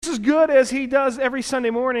as good as he does every Sunday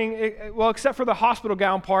morning, well, except for the hospital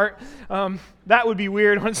gown part. That would be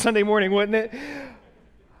weird on Sunday morning, wouldn't it?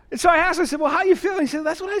 And so I asked him, I said, well, how you feeling? He said,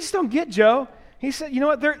 that's what I just don't get, Joe. He said, you know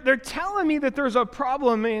what, they're telling me that there's a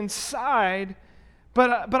problem inside,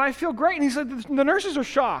 but I feel great. And he said, the nurses are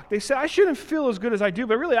shocked. They said, I shouldn't feel as good as I do,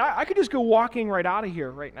 but really, I could just go walking right out of here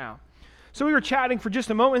right now. So we were chatting for just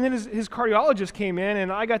a moment, and then his cardiologist came in,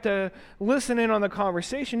 and I got to listen in on the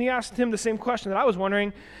conversation. He asked him the same question that I was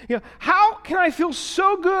wondering, how can I feel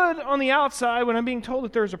so good on the outside when I'm being told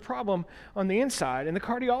that there's a problem on the inside? And the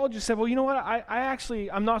cardiologist said, well, you know what,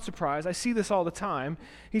 I'm not surprised. I see this all the time.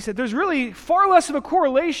 He said, there's really far less of a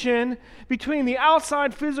correlation between the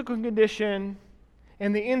outside physical condition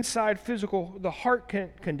and the inside the heart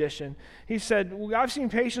condition. He said, I've seen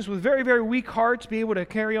patients with very, very weak hearts be able to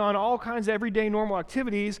carry on all kinds of everyday normal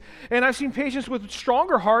activities, and I've seen patients with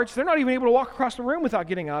stronger hearts, they're not even able to walk across the room without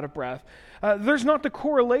getting out of breath. There's not the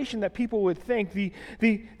correlation that people would think.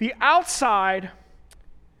 The outside,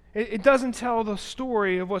 it doesn't tell the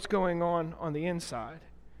story of what's going on the inside.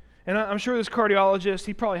 And I'm sure this cardiologist,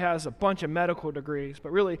 he probably has a bunch of medical degrees,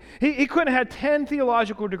 but really, he couldn't have had 10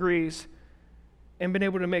 theological degrees and been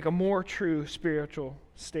able to make a more true spiritual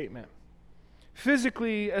statement.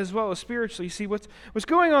 Physically as well as spiritually, see, what's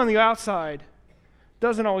going on the outside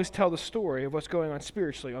doesn't always tell the story of what's going on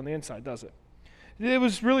spiritually on the inside, does it? It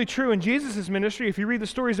was really true in Jesus' ministry. If you read the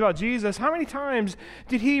stories about Jesus, how many times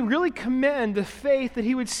did he really commend the faith that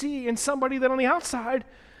he would see in somebody that on the outside,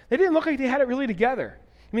 they didn't look like they had it really together?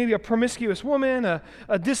 Maybe a promiscuous woman,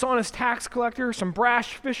 a dishonest tax collector, some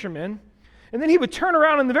brash fishermen. And then he would turn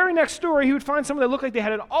around in the very next story, he would find someone that looked like they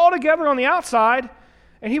had it all together on the outside,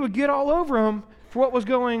 and he would get all over them for what was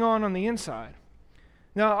going on the inside.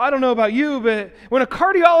 Now, I don't know about you, but when a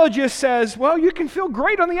cardiologist says, well, you can feel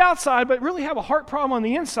great on the outside, but really have a heart problem on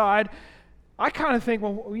the inside, I kind of think,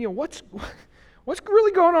 well, what's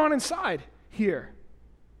really going on inside here?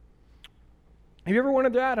 Have you ever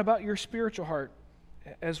wondered that about your spiritual heart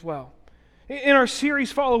as well? In our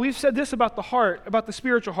series Follow, we've said this about the heart, about the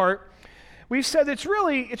spiritual heart. We've said it's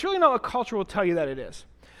really not what culture will tell you that it is.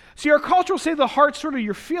 See, our culture will say the heart's sort of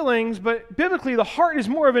your feelings, but biblically the heart is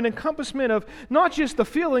more of an encompassment of not just the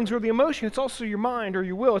feelings or the emotion, it's also your mind or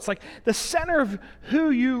your will. It's like the center of who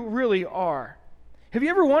you really are. Have you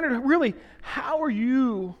ever wondered, really, how are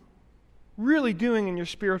you really doing in your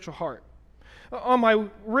spiritual heart? On my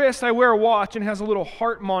wrist, I wear a watch and it has a little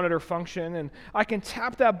heart monitor function, and I can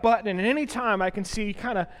tap that button, and at any time I can see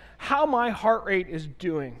kind of how my heart rate is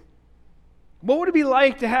doing. What would it be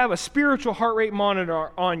like to have a spiritual heart rate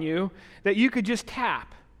monitor on you that you could just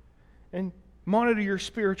tap and monitor your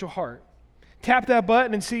spiritual heart? Tap that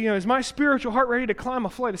button and see, is my spiritual heart ready to climb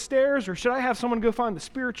a flight of stairs, or should I have someone go find the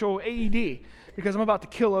spiritual AED because I'm about to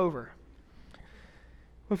kill over?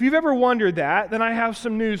 Well, if you've ever wondered that, then I have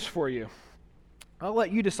some news for you. I'll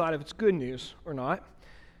let you decide if it's good news or not.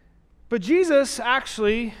 But Jesus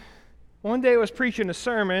actually, one day was preaching a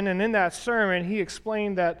sermon, and in that sermon, he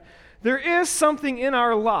explained that there is something in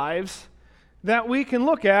our lives that we can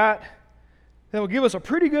look at that will give us a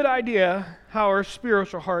pretty good idea how our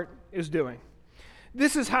spiritual heart is doing.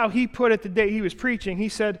 This is how he put it the day he was preaching. He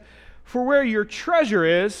said, for where your treasure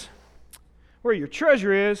is,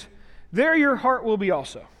 there your heart will be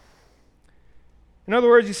also. In other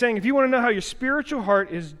words, he's saying, if you want to know how your spiritual heart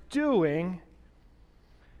is doing,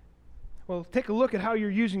 well, take a look at how you're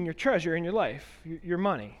using your treasure in your life, your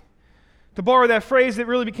money. To borrow that phrase that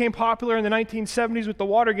really became popular in the 1970s with the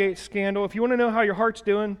Watergate scandal, if you want to know how your heart's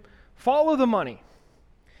doing, follow the money.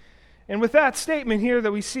 And with that statement here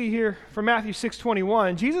that we see here from Matthew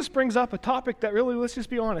 6:21, Jesus brings up a topic that really, let's just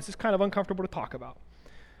be honest, is kind of uncomfortable to talk about.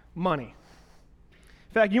 Money.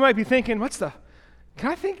 In fact, you might be thinking, can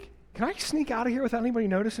I sneak out of here without anybody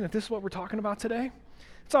noticing if this is what we're talking about today?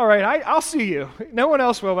 It's all right, I'll see you. No one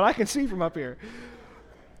else will, but I can see from up here.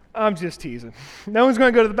 I'm just teasing. No one's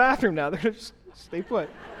going to go to the bathroom now. They're going to just stay put.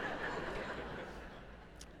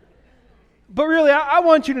 But really, I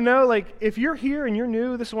want you to know, if you're here and you're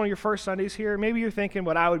new, this is one of your first Sundays here, maybe you're thinking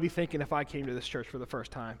what I would be thinking if I came to this church for the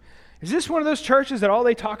first time. Is this one of those churches that all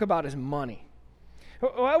they talk about is money?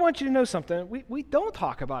 Well, I want you to know something. We don't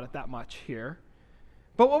talk about it that much here.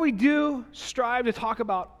 But what we do strive to talk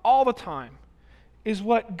about all the time is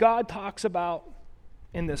what God talks about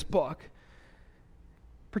in this book.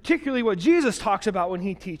 Particularly what Jesus talks about when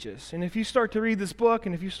he teaches. And if you start to read this book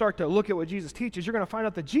and if you start to look at what Jesus teaches, you're going to find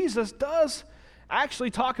out that Jesus does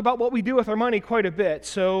actually talk about what we do with our money quite a bit.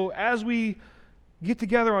 So as we get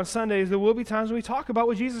together on Sundays, there will be times when we talk about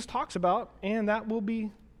what Jesus talks about, and that will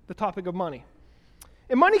be the topic of money.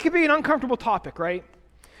 And money can be an uncomfortable topic, right?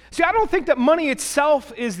 See, I don't think that money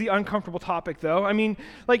itself is the uncomfortable topic, though. I mean,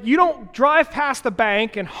 like, you don't drive past the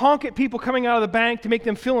bank and honk at people coming out of the bank to make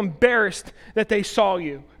them feel embarrassed that they saw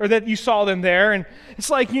you or that you saw them there. And it's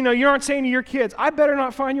like, you aren't saying to your kids, I better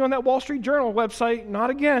not find you on that Wall Street Journal website. Not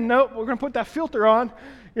again. Nope, we're going to put that filter on.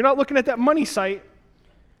 You're not looking at that money site.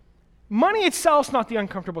 Money itself's not the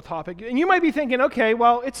uncomfortable topic. And you might be thinking, okay,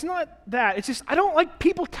 well, it's not that. It's just I don't like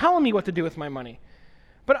people telling me what to do with my money.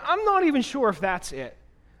 But I'm not even sure if that's it.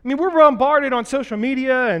 I mean, we're bombarded on social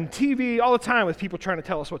media and TV all the time with people trying to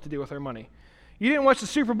tell us what to do with our money. You didn't watch the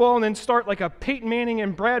Super Bowl and then start like a Peyton Manning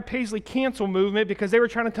and Brad Paisley cancel movement because they were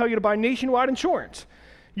trying to tell you to buy nationwide insurance.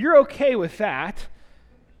 You're okay with that.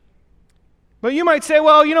 But you might say,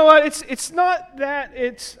 well, you know what? It's not that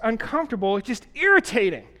it's uncomfortable. It's just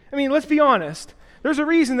irritating. I mean, let's be honest. There's a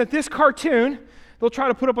reason that this cartoon, they'll try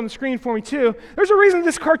to put up on the screen for me too, there's a reason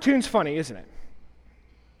this cartoon's funny, isn't it?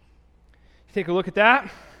 Take a look at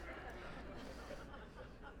that.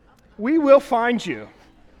 We will find you.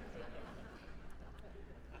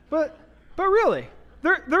 But really,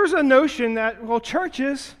 there's a notion that, well,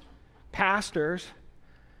 churches, pastors,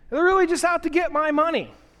 they're really just out to get my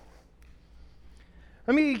money.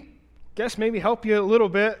 Let me guess maybe help you a little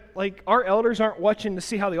bit. Like, our elders aren't watching to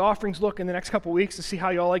see how the offerings look in the next couple weeks to see how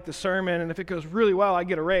y'all like the sermon, and if it goes really well, I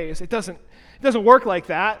get a raise. It doesn't work like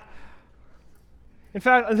that. In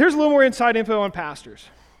fact, here's a little more inside info on pastors.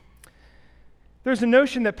 There's a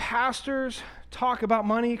notion that pastors talk about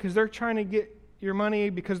money because they're trying to get your money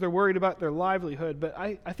because they're worried about their livelihood, but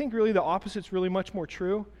I think really the opposite's really much more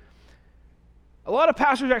true. A lot of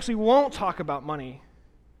pastors actually won't talk about money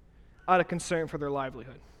out of concern for their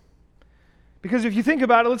livelihood. Because if you think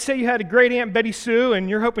about it, let's say you had a great Aunt Betty Sue and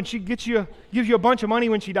you're hoping she gives you a bunch of money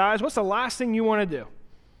when she dies. What's the last thing you want to do?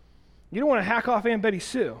 You don't want to hack off Aunt Betty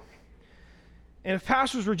Sue. And if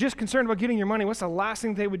pastors were just concerned about getting your money, what's the last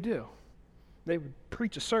thing they would do? They would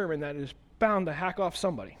preach a sermon that is bound to hack off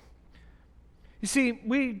somebody. You see,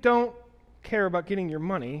 we don't care about getting your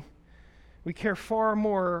money. We care far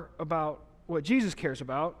more about what Jesus cares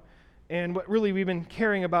about and what really we've been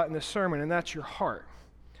caring about in this sermon, and that's your heart.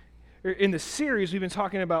 In the series, we've been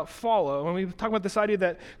talking about follow, and we've talked about this idea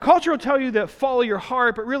that culture will tell you that follow your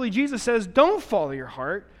heart, but really Jesus says don't follow your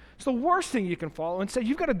heart. It's the worst thing you can follow. Instead,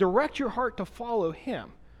 you've got to direct your heart to follow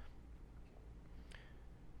him.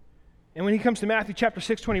 And when he comes to Matthew chapter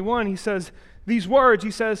 6:21, he says these words.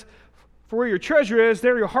 He says, for where your treasure is,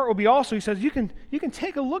 there your heart will be also. He says, you can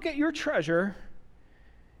take a look at your treasure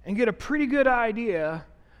and get a pretty good idea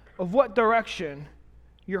of what direction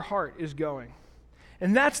your heart is going.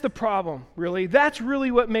 And that's the problem, really. That's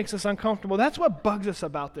really what makes us uncomfortable. That's what bugs us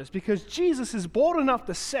about this, because Jesus is bold enough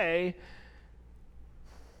to say,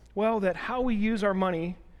 well, that how we use our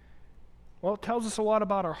money, well, it tells us a lot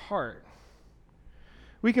about our heart.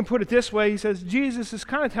 We can put it this way. He says, Jesus is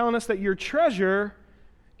kind of telling us that your treasure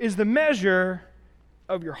is the measure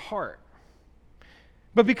of your heart.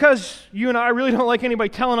 But because you and I really don't like anybody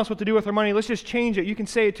telling us what to do with our money, let's just change it. You can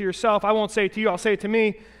say it to yourself. I won't say it to you. I'll say it to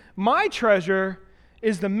me. My treasure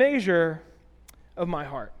is the measure of my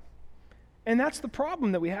heart. And that's the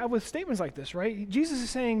problem that we have with statements like this, right? Jesus is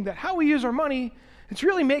saying that how we use our money, it's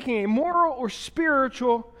really making a moral or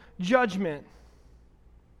spiritual judgment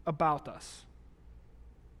about us.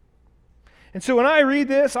 And so when I read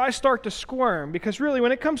this, I start to squirm, because really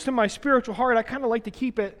when it comes to my spiritual heart, I kind of like to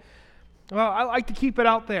keep it, I like to keep it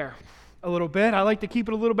out there a little bit. I like to keep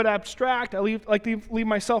it a little bit abstract. I like to leave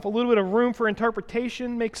myself a little bit of room for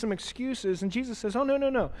interpretation, make some excuses. And Jesus says, oh,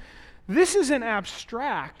 no. This isn't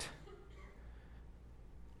abstract.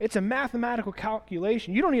 It's a mathematical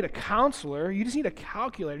calculation. You don't need a counselor. You just need a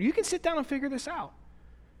calculator. You can sit down and figure this out.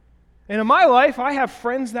 And in my life, I have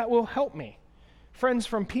friends that will help me. Friends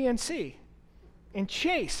from PNC and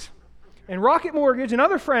Chase and Rocket Mortgage and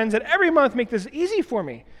other friends that every month make this easy for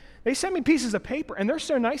me. They send me pieces of paper, and they're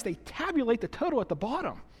so nice, they tabulate the total at the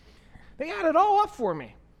bottom. They add it all up for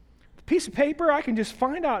me. The piece of paper, I can just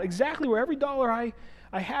find out exactly where every dollar I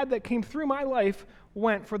had that came through my life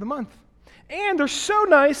went for the month. And they're so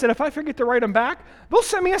nice that if I forget to write them back, they'll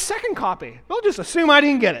send me a second copy. They'll just assume I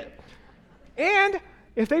didn't get it. And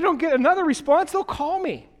if they don't get another response, they'll call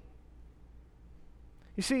me.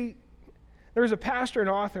 You see, there's a pastor and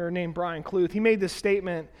author named Brian Cluth. He made this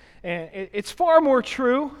statement, and it's far more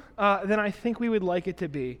true than I think we would like it to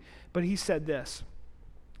be. But he said this.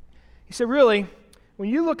 He said, really, when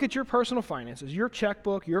you look at your personal finances, your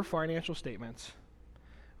checkbook, your financial statements,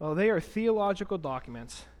 well, they are theological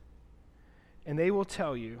documents, and they will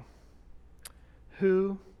tell you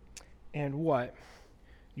who and what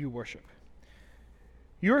you worship.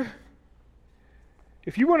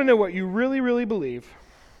 If you want to know what you really, really believe,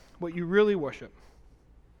 what you really worship,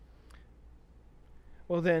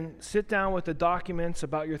 well then sit down with the documents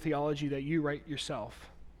about your theology that you write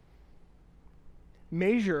yourself.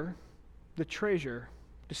 Measure the treasure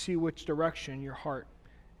to see which direction your heart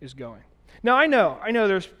is going. Now, I know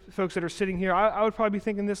there's folks that are sitting here. I would probably be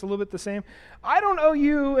thinking this a little bit the same. I don't owe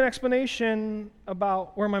you an explanation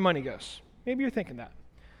about where my money goes. Maybe you're thinking that.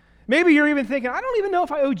 Maybe you're even thinking, I don't even know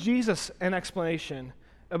if I owe Jesus an explanation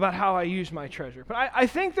about how I use my treasure. But I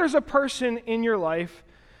think there's a person in your life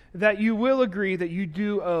that you will agree that you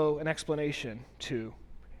do owe an explanation to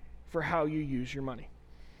for how you use your money.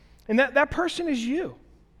 And that person is you.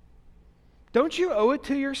 Don't you owe it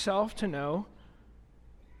to yourself to know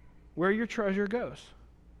where your treasure goes?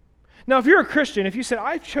 Now, if you're a Christian, if you said,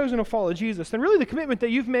 I've chosen to follow Jesus, then really the commitment that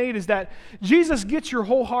you've made is that Jesus gets your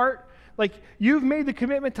whole heart. Like, you've made the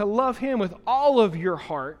commitment to love him with all of your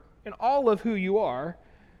heart and all of who you are.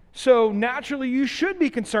 So naturally, you should be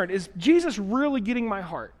concerned. Is Jesus really getting my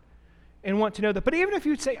heart? And want to know that. But even if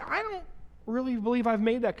you'd say, I don't really believe I've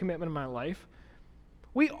made that commitment in my life,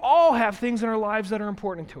 we all have things in our lives that are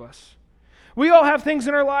important to us. We all have things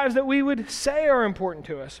in our lives that we would say are important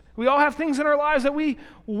to us. We all have things in our lives that we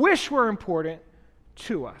wish were important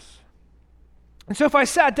to us. And so if I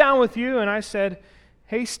sat down with you and I said,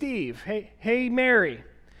 hey, Steve, hey, Mary,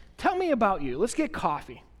 tell me about you. Let's get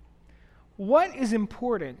coffee. What is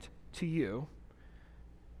important to you?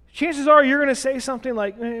 Chances are you're going to say something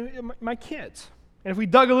like, my kids. And if we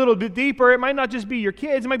dug a little bit deeper, it might not just be your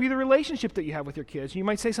kids, it might be the relationship that you have with your kids. You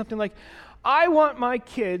might say something like, I want my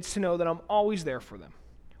kids to know that I'm always there for them.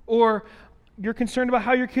 Or you're concerned about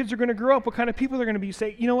how your kids are going to grow up, what kind of people they're going to be. You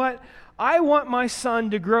say, you know what? I want my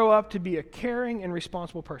son to grow up to be a caring and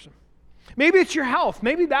responsible person. Maybe it's your health.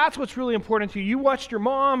 Maybe that's what's really important to you. You watched your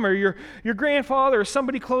mom or your grandfather or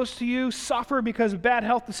somebody close to you suffer because of bad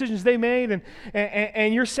health decisions they made,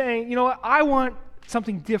 and you're saying, you know what, I want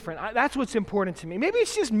something different. That's what's important to me. Maybe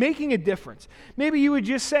it's just making a difference. Maybe you would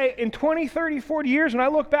just say, in 20, 30, 40 years, when I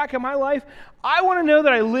look back at my life, I want to know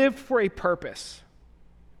that I lived for a purpose.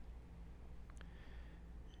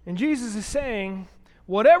 And Jesus is saying,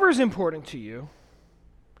 whatever's important to you,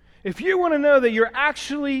 if you want to know that you're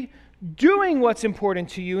actually doing what's important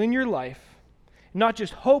to you in your life, not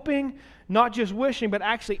just hoping, not just wishing, but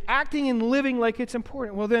actually acting and living like it's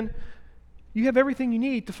important, well then, you have everything you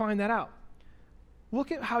need to find that out.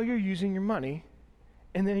 Look at how you're using your money,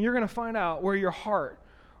 and then you're going to find out where your heart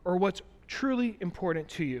or what's truly important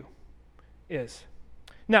to you is.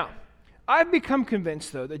 Now, I've become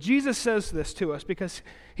convinced, though, that Jesus says this to us because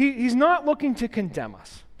he's not looking to condemn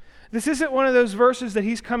us. This isn't one of those verses that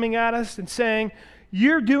he's coming at us and saying,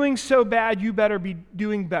 you're doing so bad, you better be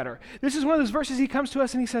doing better. This is one of those verses he comes to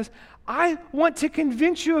us and he says, I want to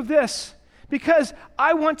convince you of this because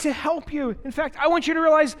I want to help you. In fact, I want you to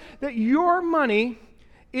realize that your money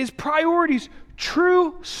is priority's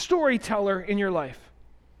true storyteller in your life.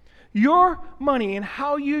 Your money and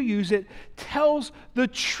how you use it tells the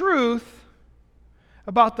truth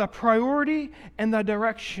about the priority and the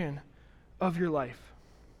direction of your life.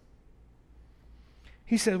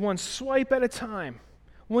 He said, one swipe at a time,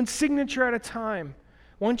 one signature at a time,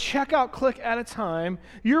 one checkout click at a time,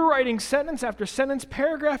 you're writing sentence after sentence,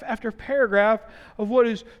 paragraph after paragraph of what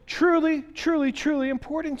is truly, truly, truly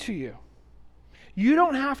important to you. You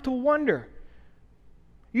don't have to wonder.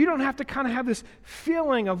 You don't have to kind of have this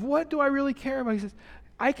feeling of what do I really care about? He says,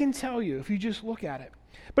 I can tell you if you just look at it.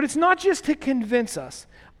 But it's not just to convince us.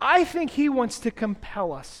 I think he wants to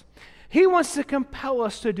compel us. He wants to compel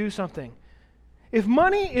us to do something. If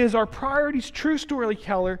money is our priority's true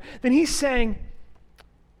storyteller, then he's saying,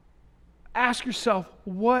 ask yourself,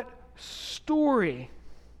 what story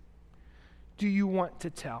do you want to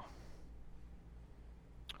tell?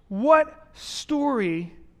 What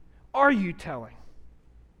story are you telling?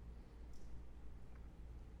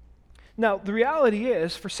 Now, the reality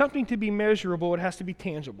is, for something to be measurable, it has to be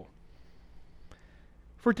tangible.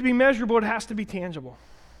 For it to be measurable, it has to be tangible.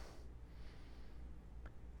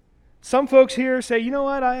 Some folks here say, you know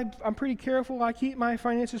what, I'm pretty careful. I keep my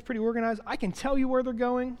finances pretty organized. I can tell you where they're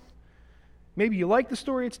going. Maybe you like the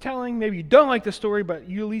story it's telling. Maybe you don't like the story, but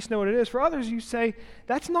you at least know what it is. For others, you say,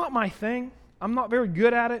 that's not my thing. I'm not very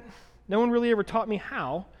good at it. No one really ever taught me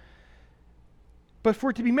how. But for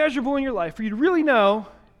it to be measurable in your life, for you to really know,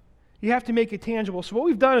 you have to make it tangible. So what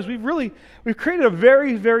we've done is we've created a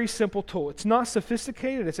very, very simple tool. It's not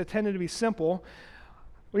sophisticated. It's intended to be simple.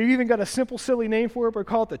 We've even got a simple, silly name for it, but we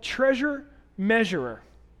call it the Treasure Measurer.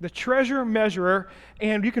 The Treasure Measurer,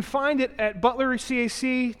 and you can find it at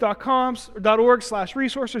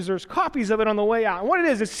butlercac.org/resources. There's copies of it on the way out. And what it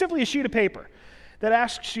is, it's simply a sheet of paper that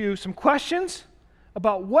asks you some questions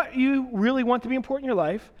about what you really want to be important in your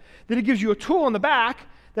life. Then it gives you a tool on the back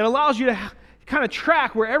that allows you to kind of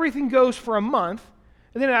track where everything goes for a month,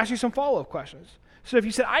 and then it asks you some follow-up questions. So if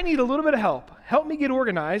you said, I need a little bit of help me get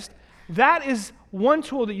organized, that is one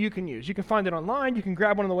tool that you can use. You can find it online. You can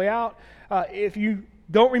grab one on the way out. If you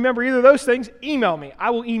don't remember either of those things, email me. I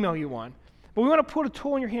will email you one. But we want to put a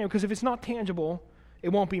tool in your hand because if it's not tangible, it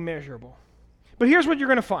won't be measurable. But here's what you're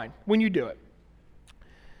going to find when you do it.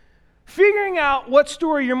 Figuring out what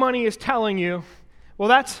story your money is telling you, well,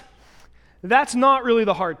 that's not really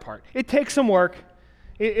the hard part. It takes some work.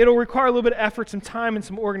 It'll require a little bit of effort, some time, and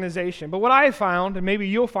some organization. But what I have found, and maybe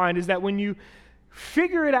you'll find, is that when you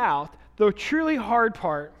figure it out, the truly hard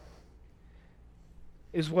part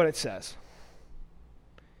is what it says.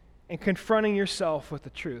 And confronting yourself with the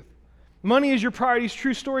truth. Money is your priority's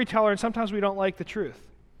true storyteller, and sometimes we don't like the truth.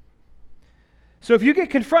 So if you get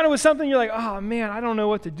confronted with something, you're like, oh man, I don't know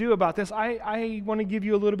what to do about this. I want to give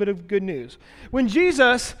you a little bit of good news. When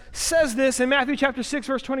Jesus says this in Matthew chapter 6,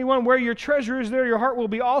 verse 21, where your treasure is, there your heart will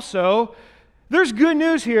be also, there's good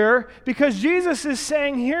news here because Jesus is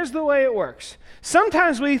saying, here's the way it works.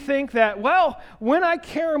 Sometimes we think that, well, when I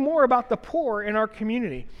care more about the poor in our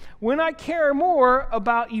community, when I care more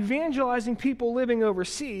about evangelizing people living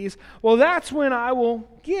overseas, well, that's when I will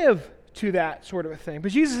give to that sort of a thing.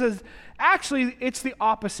 But Jesus says, actually, it's the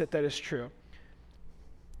opposite that is true.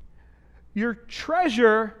 Your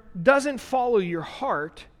treasure doesn't follow your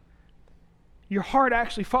heart. Your heart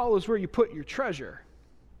actually follows where you put your treasure.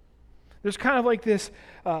 There's kind of like this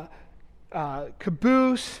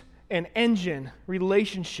caboose and engine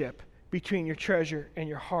relationship between your treasure and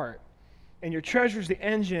your heart. And your treasure's the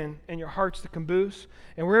engine and your heart's the caboose.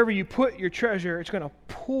 And wherever you put your treasure, it's going to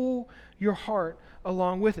pull your heart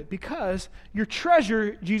along with it. Because your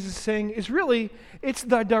treasure, Jesus is saying, is really, it's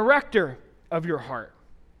the director of your heart.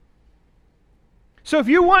 So if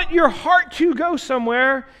you want your heart to go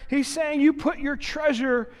somewhere, he's saying you put your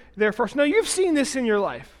treasure there first. Now, you've seen this in your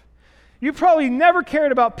life. You probably never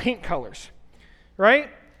cared about paint colors, right?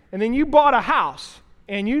 And then you bought a house,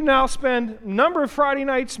 and you now spend a number of Friday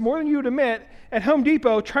nights, more than you would admit, at Home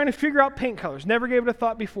Depot trying to figure out paint colors. Never gave it a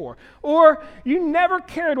thought before. Or you never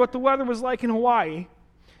cared what the weather was like in Hawaii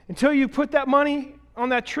until you put that money on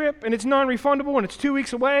that trip, and it's non-refundable, and it's 2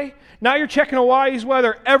 weeks away. Now you're checking Hawaii's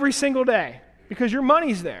weather every single day because your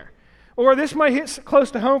money's there. Or this might hit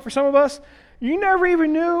close to home for some of us. You never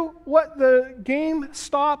even knew what the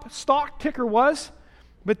GameStop stock ticker was,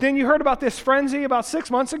 but then you heard about this frenzy about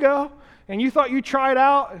 6 months ago, and you thought you'd try it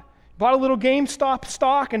out, bought a little GameStop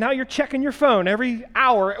stock, and now you're checking your phone every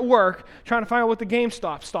hour at work trying to find out what the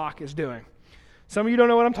GameStop stock is doing. Some of you don't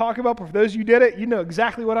know what I'm talking about, but for those of you who did it, you know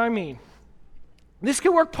exactly what I mean. This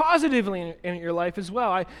can work positively in your life as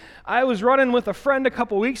well. I was running with a friend a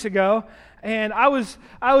couple weeks ago, and I was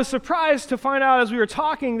surprised to find out as we were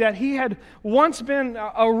talking that he had once been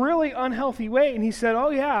a really unhealthy weight, and he said, oh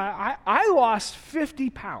yeah, I lost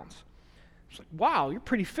 50 pounds. I was like, wow, you're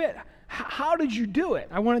pretty fit. How did you do it?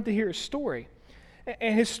 I wanted to hear his story.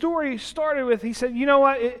 And his story started with, he said, you know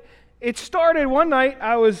what, it started one night,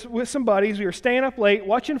 I was with some buddies, we were staying up late,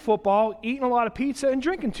 watching football, eating a lot of pizza, and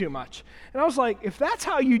drinking too much. And I was like, if that's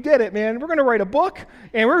how you did it, man, we're going to write a book,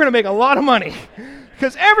 and we're going to make a lot of money.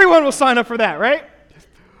 Because everyone will sign up for that, right?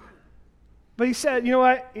 But he said, you know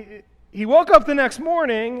what, he woke up the next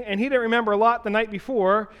morning, and he didn't remember a lot the night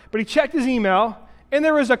before, but he checked his email, and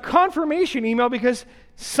there was a confirmation email because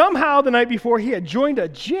somehow the night before he had joined a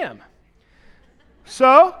gym.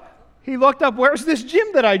 So he looked up, where's this gym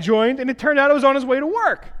that I joined? And it turned out it was on his way to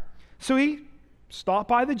work. So he stopped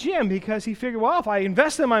by the gym because he figured, well, if I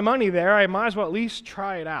invested my money there, I might as well at least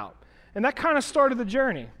try it out. And that kind of started the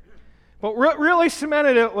journey. But what really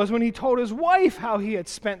cemented it was when he told his wife how he had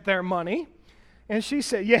spent their money. And she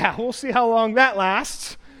said, yeah, we'll see how long that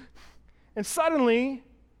lasts. And suddenly,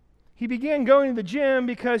 he began going to the gym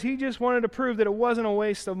because he just wanted to prove that it wasn't a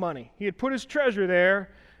waste of money. He had put his treasure there.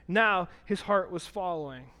 Now his heart was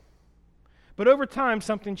following. But over time,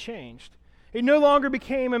 something changed. It no longer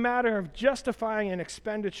became a matter of justifying an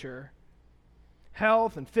expenditure.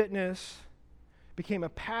 Health and fitness became a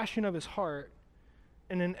passion of his heart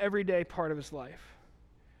and an everyday part of his life.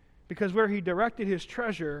 Because where he directed his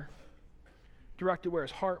treasure, directed where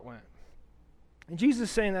his heart went. And Jesus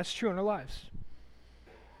is saying that's true in our lives.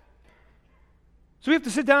 So we have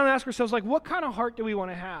to sit down and ask ourselves, like, what kind of heart do we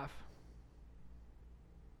want to have?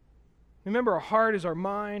 Remember, our heart is our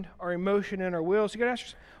mind, our emotion, and our will. So you got to ask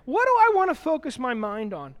yourself, what do I want to focus my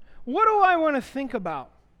mind on? What do I want to think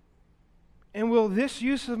about? And will this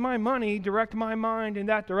use of my money direct my mind in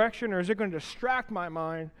that direction, or is it going to distract my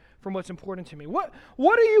mind from what's important to me? What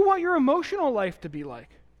do you want your emotional life to be like?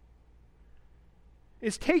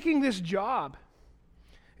 Is taking this job?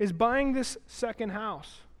 Is buying this second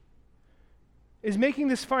house? Is making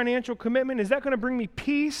this financial commitment, is that going to bring me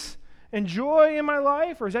peace and joy in my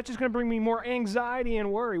life, or is that just going to bring me more anxiety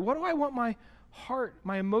and worry? What do I want my heart,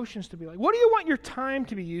 my emotions to be like? What do you want your time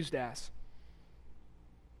to be used as?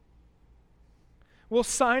 Will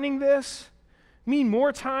signing this mean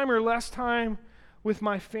more time or less time with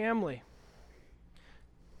my family?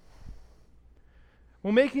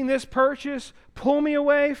 Will making this purchase pull me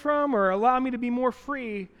away from or allow me to be more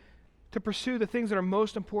free to pursue the things that are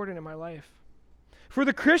most important in my life? For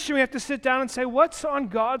the Christian, we have to sit down and say, what's on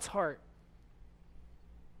God's heart?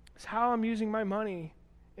 Is how I'm using my money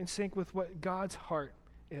in sync with what God's heart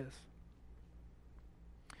is.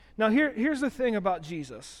 Now, here's the thing about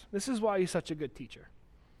Jesus. This is why he's such a good teacher.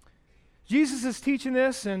 Jesus is teaching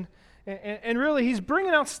this, and really, he's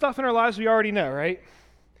bringing out stuff in our lives we already know, right?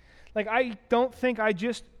 Like, I don't think I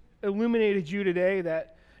just illuminated you today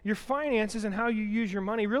that your finances and how you use your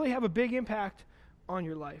money really have a big impact on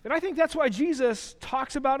your life. And I think that's why Jesus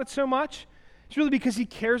talks about it so much. It's really because he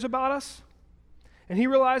cares about us. And he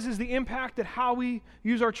realizes the impact that how we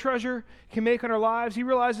use our treasure can make on our lives. He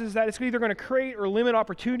realizes that it's either going to create or limit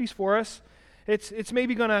opportunities for us. It's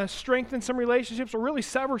maybe going to strengthen some relationships or really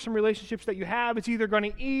sever some relationships that you have. It's either going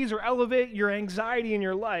to ease or elevate your anxiety in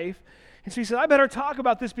your life. And so he said, I better talk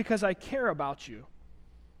about this because I care about you.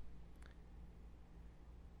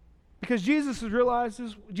 Because Jesus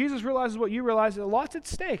realizes what you realize, a lot's at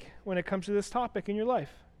stake when it comes to this topic in your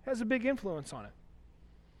life. It has a big influence on it.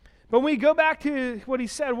 But when we go back to what he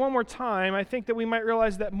said one more time, I think that we might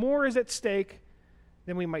realize that more is at stake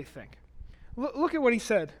than we might think. Look at what he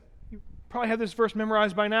said. You probably have this verse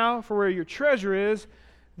memorized by now. For where your treasure is,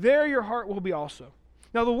 there your heart will be also.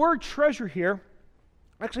 Now the word treasure here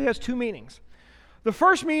actually has two meanings. The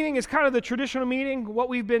first meaning is kind of the traditional meaning, what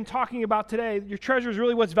we've been talking about today. Your treasure is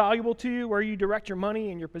really what's valuable to you, where you direct your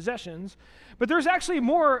money and your possessions. But there's actually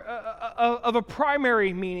more of a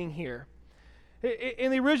primary meaning here.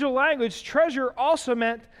 In the original language, treasure also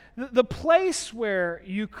meant the place where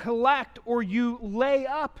you collect or you lay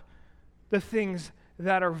up the things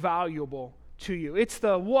that are valuable to you. It's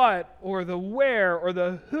the what or the where or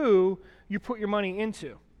the who you put your money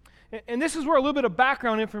into. And this is where a little bit of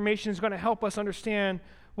background information is going to help us understand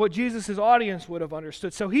what Jesus' audience would have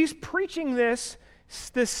understood. So he's preaching this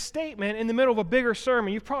statement in the middle of a bigger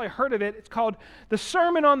sermon. You've probably heard of it. It's called the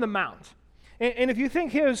Sermon on the Mount. And if you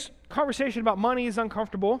think his conversation about money is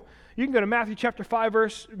uncomfortable, you can go to Matthew chapter 5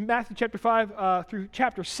 through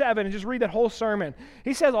chapter 7 and just read that whole sermon.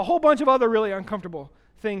 He says a whole bunch of other really uncomfortable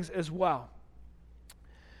things as well.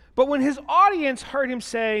 But when his audience heard him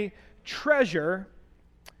say treasure,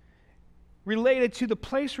 related to the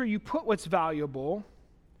place where you put what's valuable,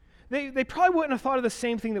 they probably wouldn't have thought of the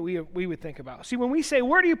same thing that we would think about. See, when we say,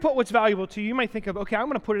 where do you put what's valuable to you, you might think of, okay, I'm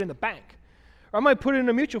going to put it in the bank, or I might put it in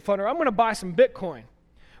a mutual fund, or I'm going to buy some Bitcoin.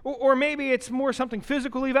 Or maybe it's more something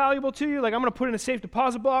physically valuable to you, like I'm going to put it in a safe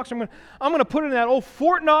deposit box, I'm going to put it in that old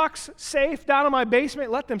Fort Knox safe down in my basement,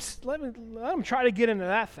 let them try to get into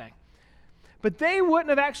that thing. But they wouldn't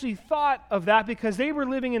have actually thought of that because they were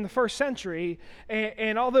living in the first century,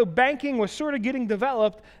 and although banking was sort of getting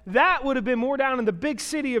developed, that would have been more down in the big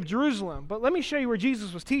city of Jerusalem. But let me show you where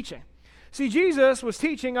Jesus was teaching. See, Jesus was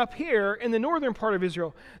teaching up here in the northern part of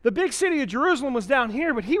Israel. The big city of Jerusalem was down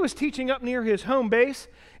here, but he was teaching up near his home base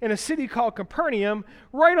in a city called Capernaum,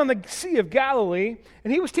 right on the Sea of Galilee,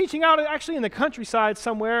 and he was teaching out actually in the countryside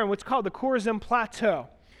somewhere in what's called the Chorazin Plateau.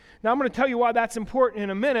 Now, I'm going to tell you why that's important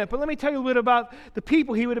in a minute, but let me tell you a little bit about the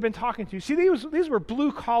people he would have been talking to. See, these were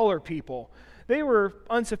blue-collar people. They were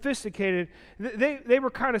unsophisticated. They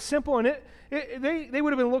were kind of simple, and they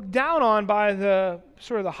would have been looked down on by the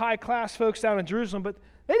sort of the high-class folks down in Jerusalem, but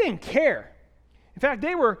they didn't care. In fact,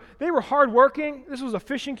 they were hardworking. This was a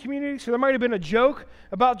fishing community, so there might have been a joke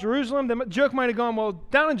about Jerusalem. The joke might have gone, well,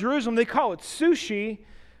 down in Jerusalem, they call it sushi,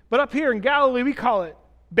 but up here in Galilee, we call it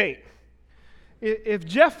bait. If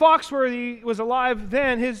Jeff Foxworthy was alive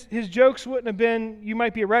then, his jokes wouldn't have been, you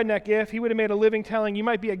might be a redneck if. He would have made a living telling, you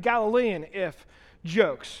might be a Galilean if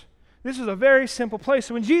jokes. This is a very simple place.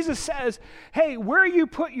 So when Jesus says, hey, where you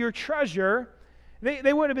put your treasure,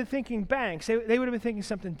 they would have been thinking banks. They would have been thinking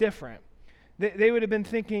something different. They would have been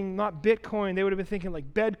thinking not Bitcoin. They would have been thinking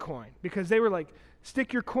like bedcoin, because they were like,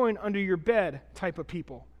 stick your coin under your bed type of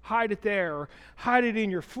people. Hide it there, or hide it in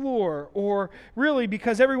your floor, or really,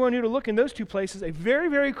 because everyone knew to look in those two places, a very,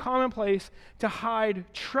 very common place to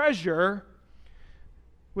hide treasure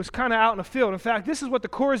was kind of out in a field. In fact, this is what the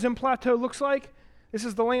Chorazin Plateau looks like. This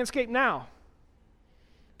is the landscape now.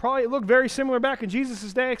 Probably it looked very similar back in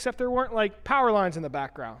Jesus' day, except there weren't like power lines in the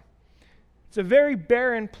background. It's a very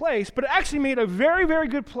barren place, but it actually made a very, very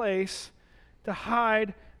good place to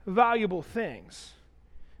hide valuable things.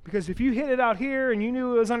 Because if you hid it out here and you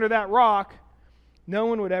knew it was under that rock, no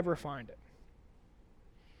one would ever find it.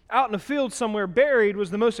 Out in a field somewhere buried was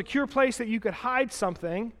the most secure place that you could hide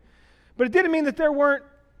something, but it didn't mean that there weren't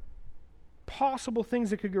possible things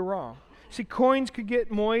that could go wrong. See, coins could get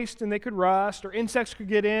moist and they could rust, or insects could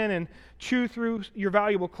get in and chew through your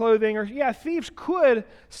valuable clothing, or thieves could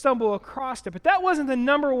stumble across it, but that wasn't the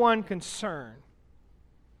number one concern.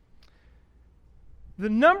 The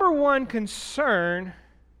number one concern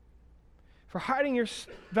for hiding your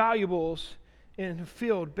valuables in a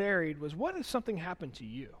field buried was, what if something happened to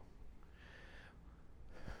you?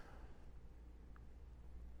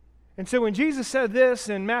 And so when Jesus said this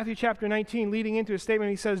in Matthew chapter 19, leading into his statement,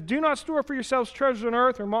 he says, "Do not store for yourselves treasures on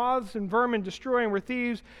earth, where moths and vermin destroy, and where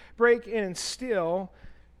thieves break in and steal."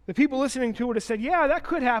 The people listening to it would have said, yeah, that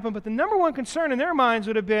could happen, but the number one concern in their minds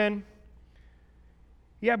would have been,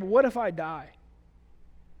 yeah, but what if I die?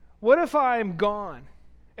 What if I'm gone?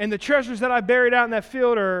 And the treasures that I buried out in that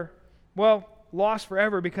field are, well, lost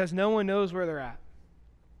forever because no one knows where they're at.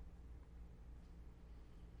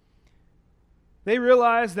 They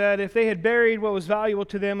realized that if they had buried what was valuable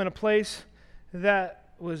to them in a place that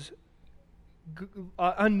was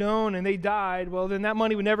unknown and they died, well, then that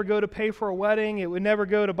money would never go to pay for a wedding. It would never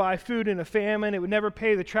go to buy food in a famine. It would never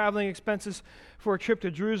pay the traveling expenses for a trip to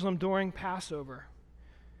Jerusalem during Passover.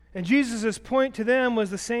 And Jesus' point to them was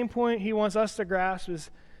the same point he wants us to grasp, is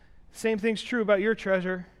the same thing's true about your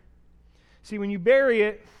treasure. See, when you bury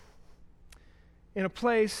it in a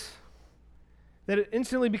place that it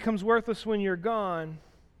instantly becomes worthless when you're gone,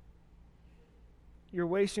 you're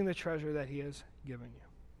wasting the treasure that he has given you.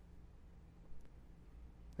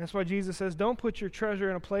 That's why Jesus says, don't put your treasure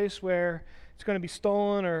in a place where it's going to be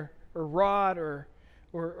stolen or rot or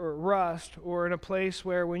rust, or in a place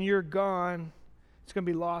where when you're gone, it's going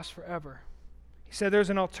to be lost forever. He said there's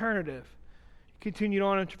an alternative. He continued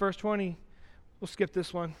on into verse 20. We'll skip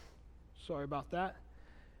this one. Sorry about that.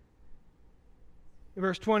 In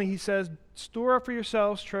verse 20, he says, "Store up for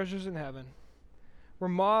yourselves treasures in heaven, where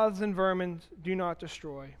moths and vermin do not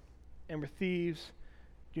destroy, and where thieves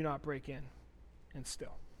do not break in and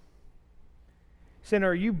steal." He said,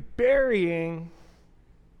 are you burying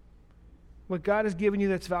what God has given you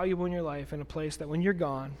that's valuable in your life in a place that when you're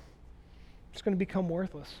gone, it's going to become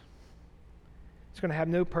worthless? It's going to have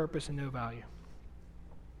no purpose and no value.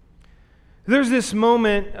 There's this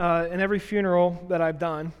moment in every funeral that I've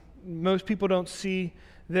done. Most people don't see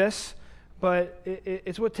this, but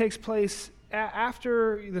it's what takes place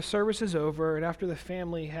after the service is over and after the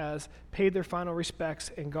family has paid their final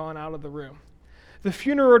respects and gone out of the room. The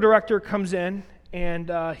funeral director comes in,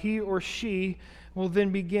 and he or she will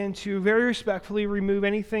then begin to very respectfully remove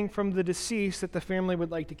anything from the deceased that the family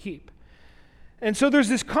would like to keep. And so there's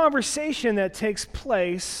this conversation that takes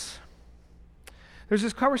place. There's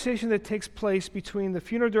this conversation that takes place between the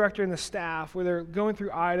funeral director and the staff where they're going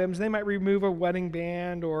through items. They might remove a wedding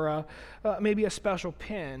band or maybe a special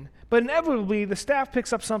pin. But inevitably, the staff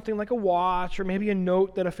picks up something like a watch or maybe a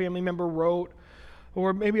note that a family member wrote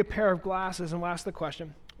or maybe a pair of glasses, and will ask the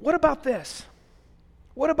question, what about this?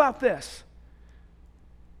 What about this?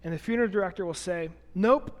 And the funeral director will say,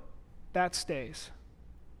 nope, that stays.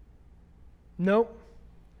 Nope,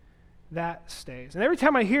 that stays. And every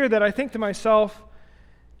time I hear that, I think to myself,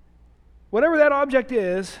 whatever that object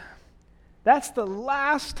is, that's the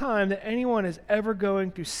last time that anyone is ever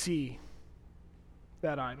going to see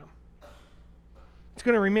that item. It's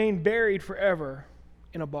going to remain buried forever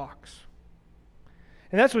in a box.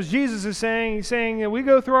 And that's what Jesus is saying. He's saying that we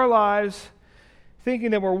go through our lives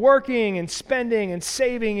thinking that we're working and spending and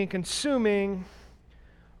saving and consuming,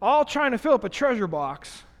 all trying to fill up a treasure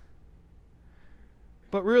box.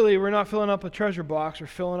 But really, we're not filling up a treasure box, we're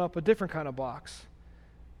filling up a different kind of box.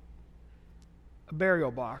 A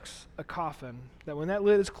burial box, a coffin, that when that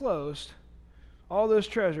lid is closed, all those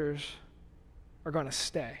treasures are going to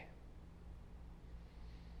stay.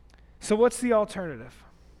 So what's the alternative?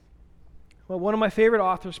 Well, one of my favorite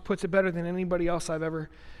authors puts it better than anybody else I've ever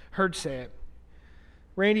heard say it.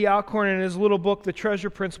 Randy Alcorn, in his little book, The Treasure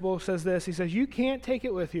Principle, says this. He says, you can't take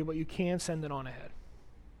it with you, but you can send it on ahead.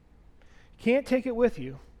 You can't take it with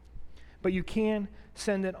you, but you can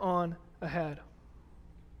send it on ahead.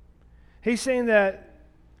 He's saying that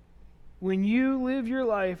when you live your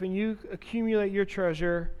life and you accumulate your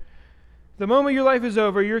treasure, the moment your life is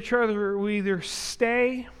over, your treasure will either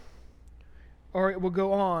stay or it will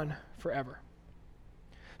go on forever.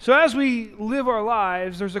 So as we live our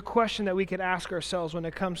lives, there's a question that we can ask ourselves when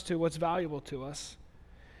it comes to what's valuable to us.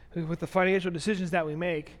 With the financial decisions that we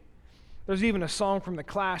make, there's even a song from the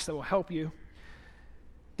class that will help you.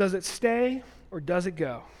 Does it stay or does it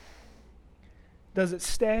go? Does it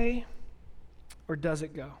stay or does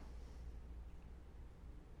it go?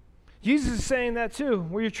 Jesus is saying that too.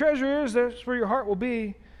 Where your treasure is, that's where your heart will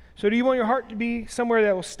be. So do you want your heart to be somewhere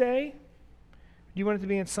that will stay? Do you want it to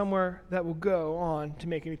be in somewhere that will go on to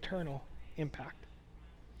make an eternal impact?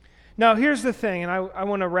 Now, here's the thing, and I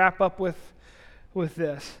want to wrap up with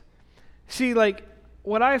this. See, like,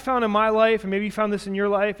 what I found in my life, and maybe you found this in your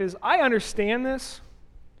life, is I understand this,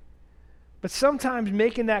 but sometimes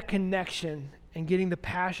making that connection and getting the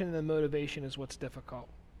passion and the motivation is what's difficult.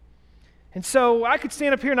 And so I could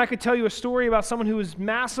stand up here and I could tell you a story about someone who was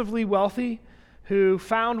massively wealthy, who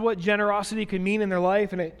found what generosity could mean in their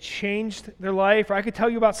life and it changed their life. Or I could tell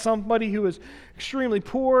you about somebody who was extremely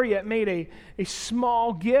poor yet made a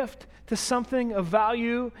small gift to something of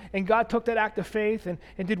value, and God took that act of faith and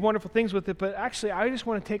did wonderful things with it. But actually, I just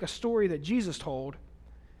want to take a story that Jesus told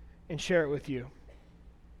and share it with you.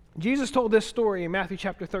 Jesus told this story in Matthew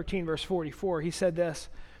chapter 13, verse 44. He said this,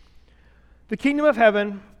 "The kingdom of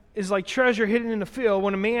heaven is like treasure hidden in a field.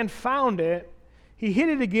 When a man found it, he hid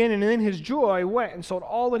it again, and in his joy went and sold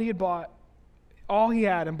all that he had bought, all he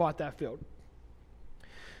had, and bought that field."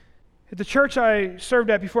 At the church I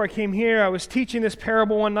served at before I came here, I was teaching this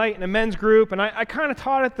parable one night in a men's group, and I kind of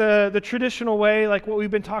taught it the traditional way, like what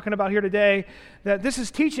we've been talking about here today, that this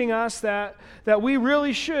is teaching us that we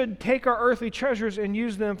really should take our earthly treasures and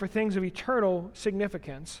use them for things of eternal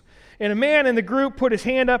significance. And a man in the group put his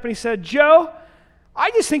hand up and he said, "Joe,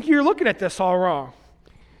 I just think you're looking at this all wrong."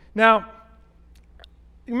 Now,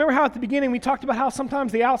 remember how at the beginning we talked about how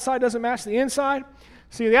sometimes the outside doesn't match the inside?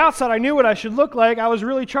 See, the outside, I knew what I should look like. I was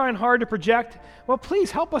really trying hard to project. Well,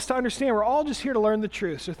 please help us to understand. We're all just here to learn the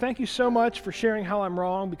truth. So thank you so much for sharing how I'm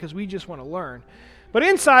wrong, because we just want to learn. But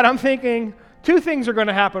inside, I'm thinking two things are going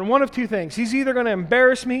to happen. One of two things. He's either going to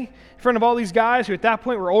embarrass me in front of all these guys who at that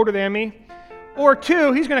point were older than me, or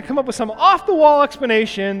two, he's going to come up with some off-the-wall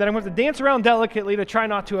explanation that I'm going to have to dance around delicately to try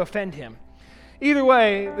not to offend him. Either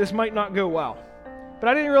way, this might not go well. But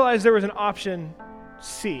I didn't realize there was an option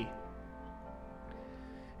C.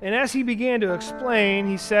 And as he began to explain,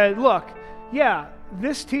 he said, look, yeah,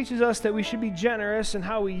 this teaches us that we should be generous in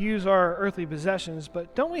how we use our earthly possessions,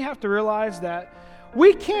 but don't we have to realize that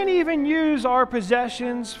we can't even use our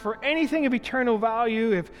possessions for anything of eternal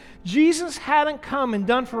value if Jesus hadn't come and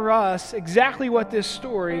done for us exactly what this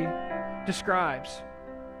story describes?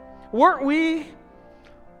 Weren't we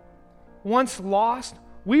once lost?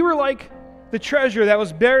 We were like the treasure that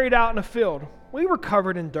was buried out in a field. We were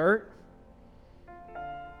covered in dirt.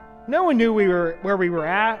 No one knew where we were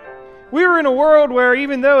at. We were in a world where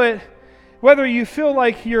even though whether you feel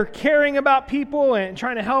like you're caring about people and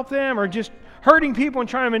trying to help them or just hurting people and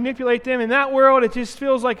trying to manipulate them, in that world it just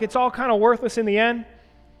feels like it's all kind of worthless in the end.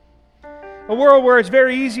 A world where it's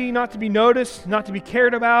very easy not to be noticed, not to be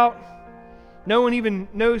cared about. No one even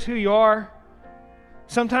knows who you are.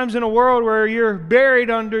 Sometimes in a world where you're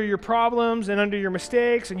buried under your problems and under your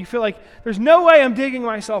mistakes and you feel like there's no way I'm digging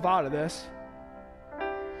myself out of this.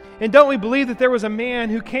 And don't we believe that there was a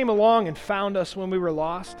man who came along and found us when we were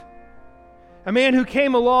lost? A man who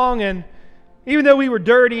came along and even though we were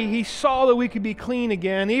dirty, he saw that we could be clean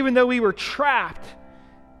again. Even though we were trapped,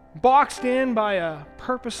 boxed in by a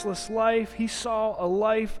purposeless life, he saw a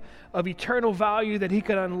life of eternal value that he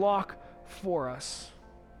could unlock for us.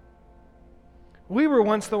 We were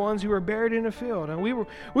once the ones who were buried in a field, and we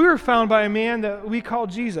were found by a man that we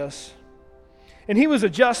called Jesus. And he was a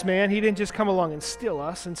just man. He didn't just come along and steal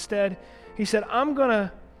us. Instead, he said, I'm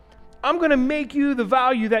gonna make you the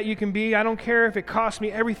value that you can be. I don't care if it costs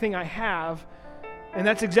me everything I have. And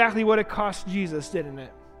that's exactly what it cost Jesus, didn't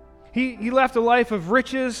it? He left a life of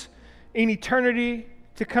riches in eternity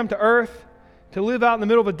to come to earth, to live out in the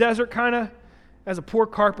middle of a desert kind of as a poor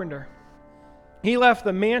carpenter. He left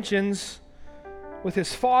the mansions with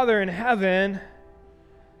his Father in heaven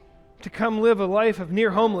to come live a life of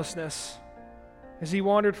near homelessness as he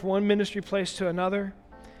wandered from one ministry place to another.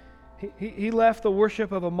 He left the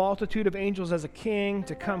worship of a multitude of angels as a king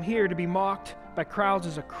to come here to be mocked by crowds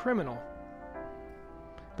as a criminal.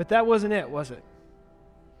 But that wasn't it, was it?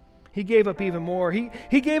 He gave up even more.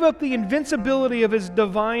 He gave up the invincibility of his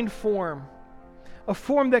divine form, a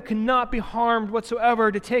form that could not be harmed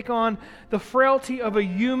whatsoever, to take on the frailty of a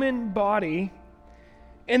human body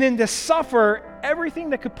and then to suffer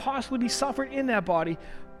everything that could possibly be suffered in that body,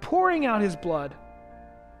 pouring out his blood,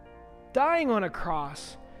 dying on a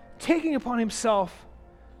cross, taking upon himself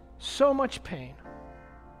so much pain.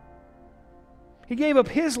 He gave up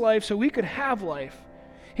his life so we could have life.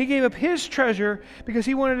 He gave up his treasure because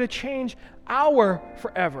he wanted to change our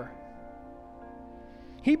forever.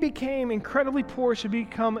 He became incredibly poor to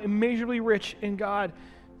become immeasurably rich in God.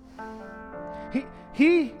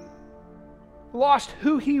 He lost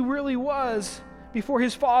who he really was before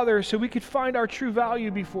his Father so we could find our true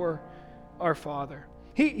value before our Father.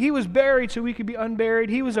 He was buried so we could be unburied.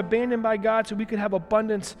 He was abandoned by God so we could have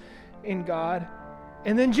abundance in God.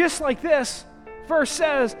 And then just like this verse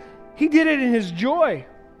says, he did it in his joy.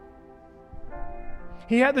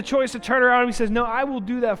 He had the choice to turn around and he says, no, I will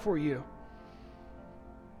do that for you.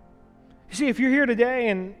 You see, if you're here today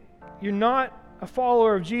and you're not a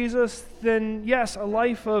follower of Jesus, then yes, a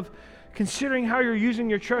life of considering how you're using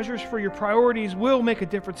your treasures for your priorities will make a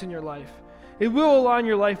difference in your life. It will align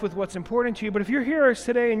your life with what's important to you. But if you're here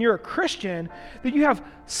today and you're a Christian, then you have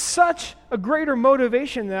such a greater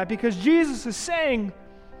motivation than that, because Jesus is saying,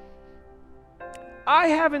 I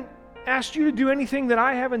haven't asked you to do anything that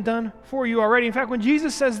I haven't done for you already. In fact, when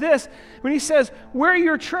Jesus says this, when he says, where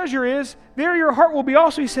your treasure is, there your heart will be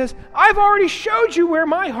also. He says, I've already showed you where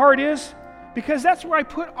my heart is, because that's where I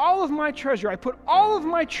put all of my treasure. I put all of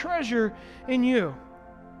my treasure in you.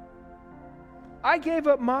 I gave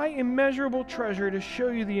up my immeasurable treasure to show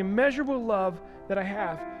you the immeasurable love that I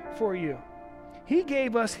have for you. He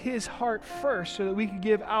gave us his heart first so that we could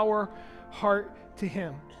give our heart to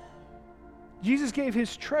him. Jesus gave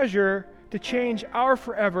his treasure to change our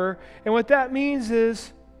forever. And what that means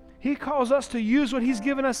is he calls us to use what he's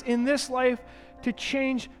given us in this life to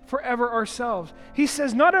change forever ourselves. He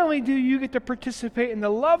says, not only do you get to participate in the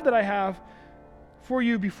love that I have for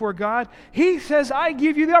you before God, he says, I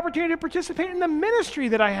give you the opportunity to participate in the ministry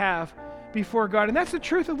that I have before God. And that's the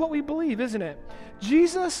truth of what we believe, isn't it?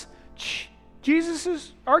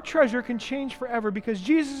 Our treasure can change forever because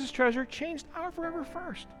Jesus' treasure changed our forever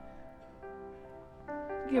first.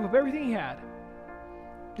 He gave up everything he had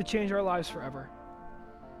to change our lives forever.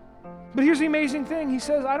 But here's the amazing thing. He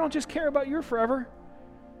says, I don't just care about your forever.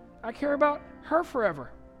 I care about her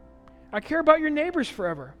forever. I care about your neighbors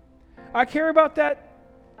forever. I care about that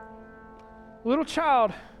little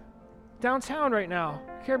child downtown right now.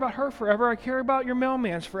 I care about her forever. I care about your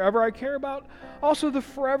mailman's forever. I care about also the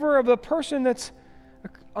forever of the person that's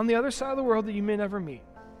on the other side of the world that you may never meet.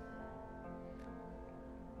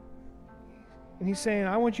 And he's saying,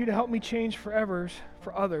 I want you to help me change forevers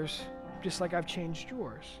for others, just like I've changed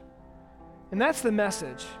yours. And that's the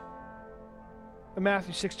message of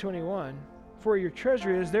Matthew 6:21. For your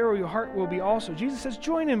treasure is, there your heart will be also. Jesus says,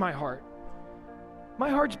 join in my heart. My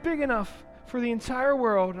heart's big enough for the entire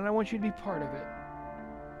world, and I want you to be part of it.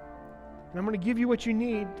 And I'm going to give you what you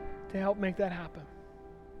need to help make that happen.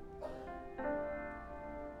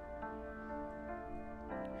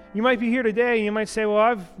 You might be here today and you might say, well,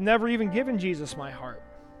 I've never even given Jesus my heart.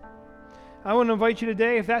 I want to invite you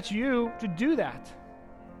today, if that's you, to do that.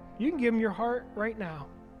 You can give him your heart right now.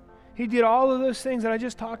 He did all of those things that I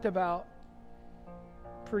just talked about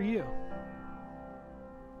for you.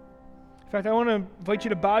 In fact, I want to invite you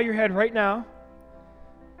to bow your head right now.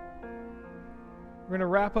 We're going to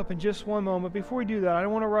wrap up in just one moment. Before we do that, I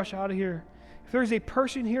don't want to rush out of here. If there's a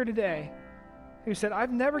person here today who said,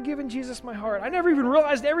 I've never given Jesus my heart. I never even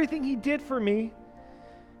realized everything he did for me.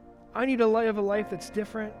 I need to live a life that's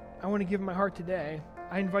different. I want to give him my heart today.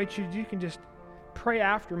 I invite you, you can just pray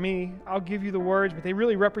after me. I'll give you the words, but they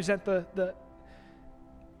really represent the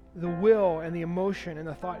will and the emotion and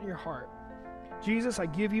the thought in your heart. Jesus, I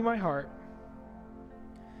give you my heart.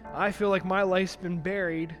 I feel like my life's been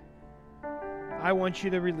buried. I want you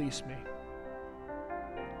to release me.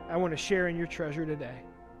 I want to share in your treasure today.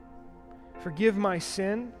 Forgive my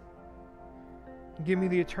sin and give me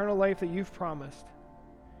the eternal life that you've promised.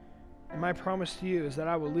 And my promise to you is that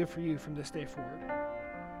I will live for you from this day forward.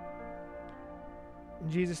 In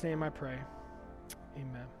Jesus' name I pray.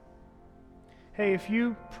 Amen. Hey, if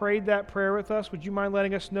you prayed that prayer with us, would you mind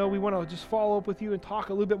letting us know? We want to just follow up with you and talk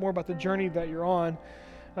a little bit more about the journey that you're on.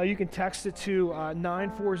 You can text it to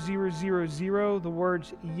 94000, the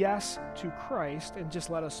words yes to Christ, and just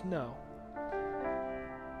let us know.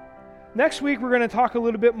 Next week, we're going to talk a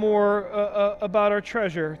little bit more about our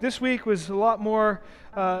treasure. This week was a lot more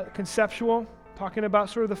conceptual, talking about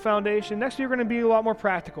sort of the foundation. Next week, we're going to be a lot more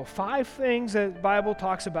practical. 5 things that the Bible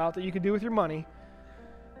talks about that you can do with your money.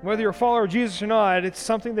 Whether you're a follower of Jesus or not, it's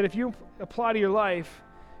something that if you apply to your life,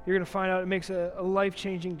 you're going to find out it makes a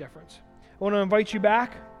life-changing difference. I want to invite you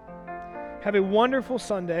back. Have a wonderful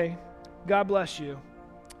Sunday. God bless you.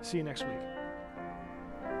 See you next week.